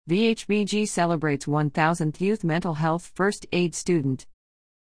VHBG celebrates 1000th Youth Mental Health First Aid Student.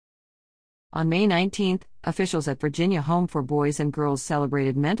 On May 19, officials at Virginia Home for Boys and Girls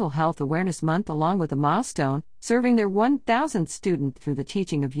celebrated Mental Health Awareness Month along with a milestone, serving their 1000th student through the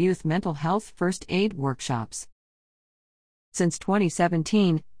teaching of youth mental health first aid workshops. Since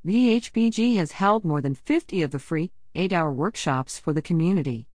 2017, VHBG has held more than 50 of the free, 8-hour workshops for the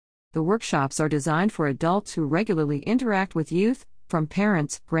community. The workshops are designed for adults who regularly interact with youth, from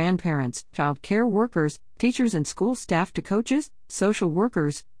parents, grandparents, child care workers, teachers and school staff to coaches, social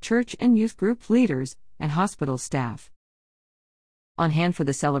workers, church and youth group leaders, and hospital staff. On hand for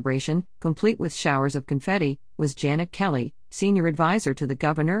the celebration, complete with showers of confetti, was Janet Kelly, senior advisor to the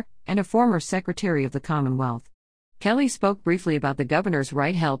governor and a former secretary of the Commonwealth. Kelly spoke briefly about the governor's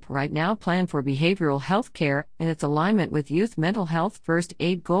Right Help Right Now plan for behavioral health care and its alignment with youth mental health first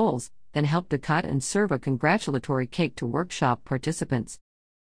aid goals, then helped to cut and serve a congratulatory cake to workshop participants.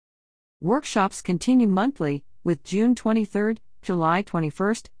 Workshops continue monthly, with June 23, July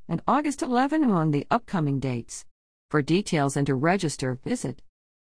 21, and August 11 among the upcoming dates. For details and to register, visit